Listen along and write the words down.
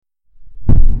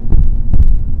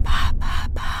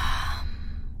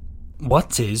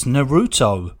What is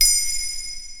Naruto?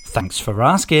 Thanks for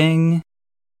asking.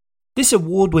 This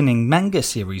award-winning manga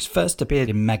series first appeared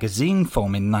in magazine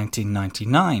form in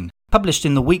 1999, published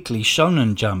in the weekly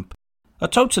Shonen Jump. A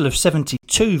total of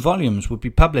 72 volumes would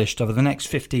be published over the next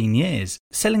 15 years,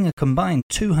 selling a combined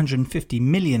 250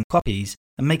 million copies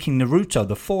and making Naruto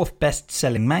the fourth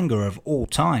best-selling manga of all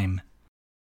time.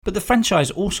 But the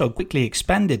franchise also quickly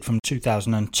expanded from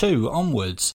 2002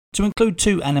 onwards to include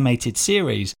 2 animated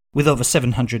series with over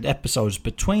 700 episodes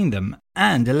between them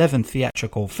and 11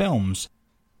 theatrical films.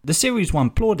 The series won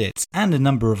plaudits and a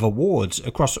number of awards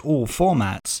across all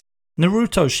formats.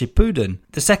 Naruto Shippuden,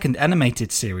 the second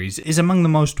animated series, is among the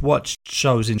most watched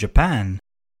shows in Japan.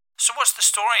 So what's the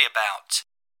story about?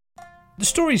 The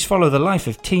stories follow the life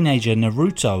of teenager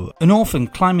Naruto, an orphan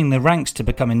climbing the ranks to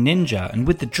become a ninja and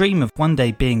with the dream of one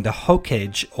day being the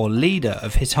Hokage or leader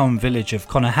of his home village of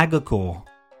Konohagakure.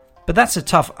 But that's a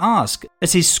tough ask,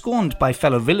 as he's scorned by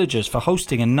fellow villagers for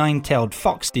hosting a 9-tailed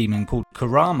fox demon called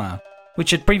Kurama,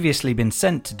 which had previously been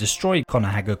sent to destroy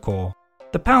Konohagakure.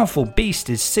 The powerful beast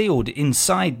is sealed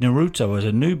inside Naruto as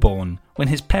a newborn when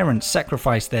his parents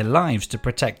sacrifice their lives to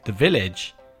protect the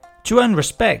village. To earn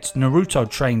respect, Naruto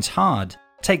trains hard,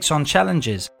 takes on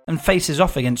challenges, and faces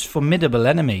off against formidable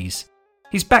enemies.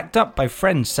 He's backed up by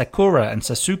friends Sakura and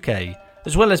Sasuke,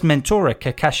 as well as mentor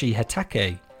Kakashi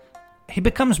Hatake. He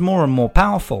becomes more and more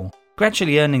powerful,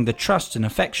 gradually earning the trust and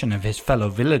affection of his fellow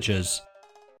villagers.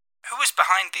 Who was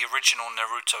behind the original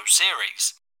Naruto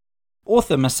series?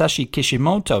 Author Masashi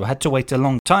Kishimoto had to wait a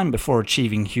long time before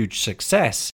achieving huge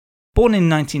success. Born in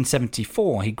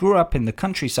 1974, he grew up in the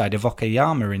countryside of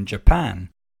Okayama in Japan.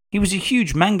 He was a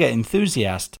huge manga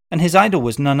enthusiast, and his idol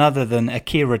was none other than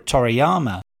Akira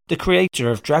Toriyama, the creator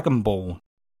of Dragon Ball.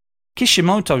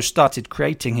 Kishimoto started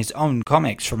creating his own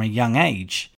comics from a young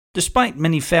age. Despite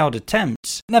many failed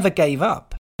attempts, never gave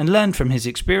up, and learned from his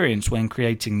experience when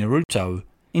creating Naruto.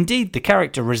 Indeed, the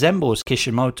character resembles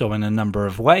Kishimoto in a number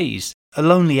of ways: a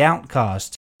lonely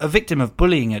outcast, a victim of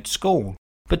bullying at school,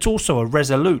 but also a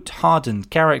resolute, hardened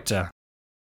character.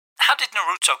 How did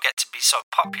Naruto get to be so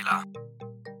popular?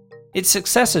 Its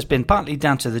success has been partly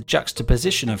down to the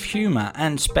juxtaposition of humour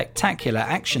and spectacular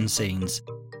action scenes.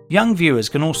 Young viewers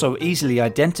can also easily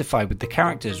identify with the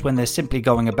characters when they're simply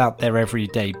going about their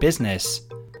everyday business.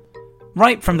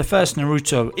 Right from the first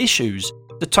Naruto issues,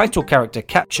 the title character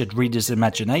captured readers'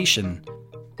 imagination.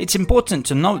 It's important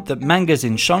to note that mangas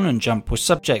in Shonen Jump were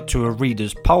subject to a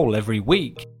reader's poll every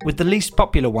week, with the least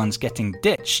popular ones getting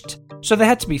ditched, so they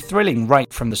had to be thrilling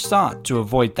right from the start to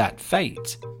avoid that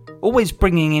fate. Always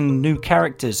bringing in new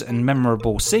characters and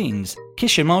memorable scenes,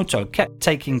 Kishimoto kept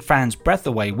taking fans' breath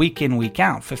away week in week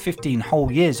out for 15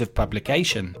 whole years of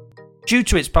publication. Due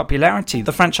to its popularity,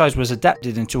 the franchise was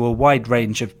adapted into a wide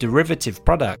range of derivative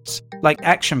products, like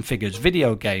action figures,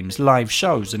 video games, live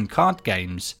shows and card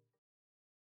games.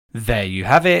 There you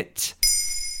have it.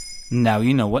 Now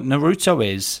you know what Naruto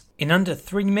is. In under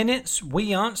 3 minutes,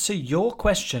 we answer your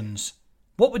questions.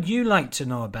 What would you like to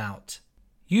know about?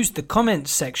 Use the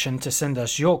comments section to send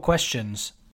us your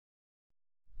questions.